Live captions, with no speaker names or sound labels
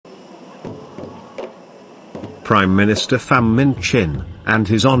Prime Minister Pham Minh Chinh and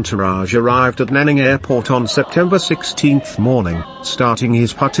his entourage arrived at Nanning Airport on September 16 morning, starting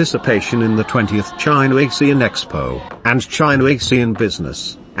his participation in the 20th China-ASEAN Expo and China-ASEAN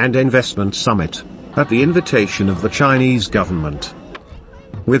Business and Investment Summit, at the invitation of the Chinese government.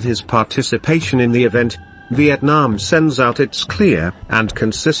 With his participation in the event, Vietnam sends out its clear and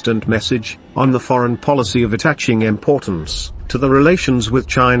consistent message on the foreign policy of attaching importance to the relations with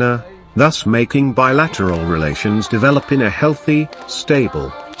China, thus making bilateral relations develop in a healthy, stable,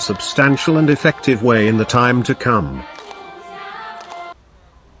 substantial and effective way in the time to come.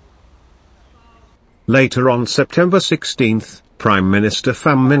 Later on September 16, Prime Minister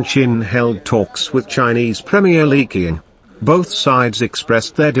Pham Minh Chinh held talks with Chinese Premier Li Qiang. Both sides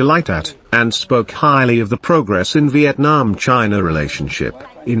expressed their delight at, and spoke highly of the progress in Vietnam-China relationship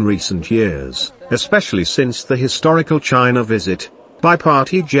in recent years, especially since the historical China visit by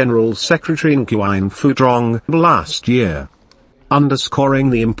Party General Secretary Nguyen Phu Trong last year.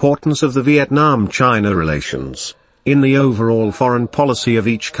 Underscoring the importance of the Vietnam-China relations in the overall foreign policy of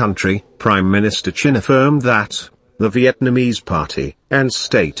each country, Prime Minister Chinh affirmed that the Vietnamese party and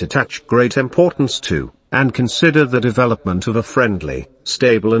state attach great importance to and consider the development of a friendly,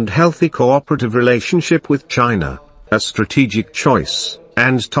 stable and healthy cooperative relationship with China a strategic choice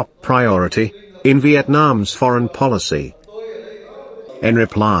and top priority in Vietnam's foreign policy. In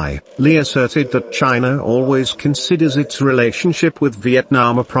reply, Li asserted that China always considers its relationship with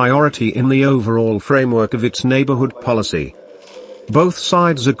Vietnam a priority in the overall framework of its neighborhood policy. Both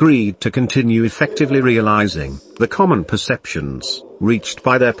sides agreed to continue effectively realizing the common perceptions reached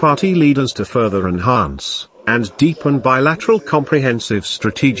by their party leaders to further enhance and deepen bilateral comprehensive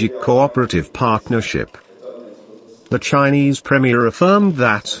strategic cooperative partnership. The Chinese premier affirmed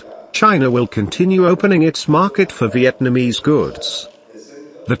that China will continue opening its market for Vietnamese goods.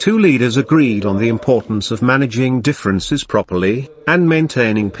 The two leaders agreed on the importance of managing differences properly and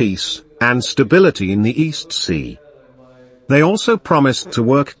maintaining peace and stability in the East Sea. They also promised to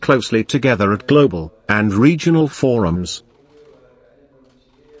work closely together at global and regional forums.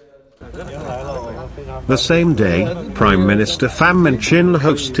 The same day, Prime Minister Pham Minh Chinh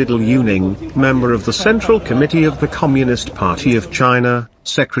hosted Liu Ning, member of the Central Committee of the Communist Party of China,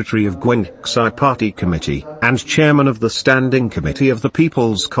 Secretary of Guangxi Party Committee, and Chairman of the Standing Committee of the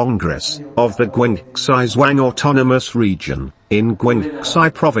People's Congress of the Guangxi Zhuang Autonomous Region, in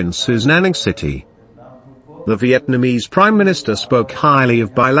Guangxi Province's Nanning City. The Vietnamese Prime Minister spoke highly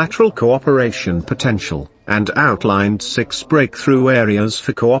of bilateral cooperation potential, and outlined 6 breakthrough areas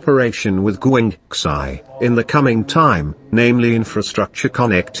for cooperation with Guangxi in the coming time, namely infrastructure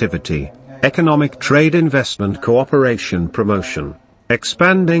connectivity, economic trade investment cooperation promotion,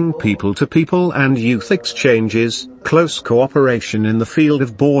 expanding people-to-people and youth exchanges, close cooperation in the field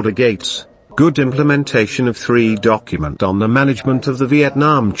of border gates, good implementation of 3 document on the management of the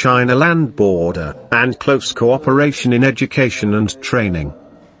Vietnam-China land border, and close cooperation in education and training.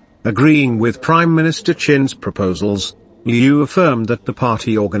 Agreeing with Prime Minister Chin's proposals, Liu affirmed that the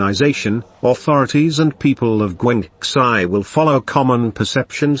party organization, authorities and people of Guangxi will follow common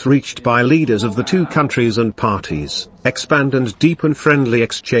perceptions reached by leaders of the two countries and parties, expand and deepen friendly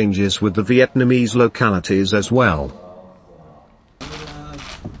exchanges with the Vietnamese localities as well.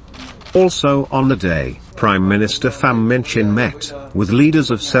 Also on the day, Prime Minister Pham Minh Chinh met with leaders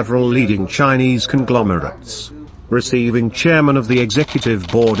of several leading Chinese conglomerates. Receiving Chairman of the Executive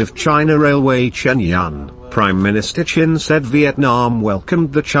Board of China Railway Chen Yan, Prime Minister Chin said Vietnam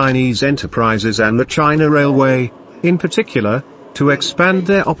welcomed the Chinese enterprises and the China Railway, in particular, to expand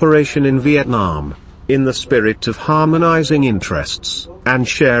their operation in Vietnam, in the spirit of harmonizing interests and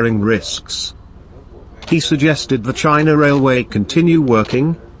sharing risks. He suggested the China Railway continue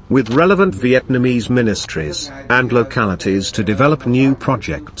working with relevant Vietnamese ministries and localities to develop new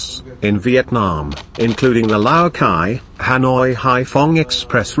projects in Vietnam, including the Lao Cai-Hanoi-Hai Phong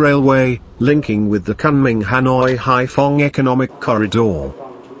Express Railway, linking with the Kunming-Hanoi-Hai Phong Economic Corridor.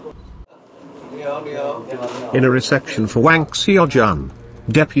 In a reception for Wang Xiaojun,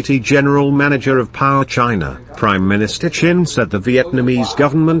 Deputy General Manager of Power China, Prime Minister Chin said the Vietnamese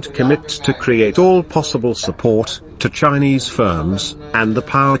government commits to create all possible support to Chinese firms, and the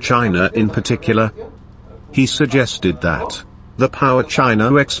Power China in particular. He suggested that the Power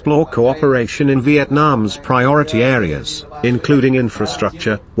China explore cooperation in Vietnam's priority areas, including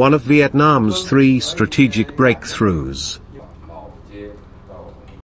infrastructure, one of Vietnam's 3 strategic breakthroughs.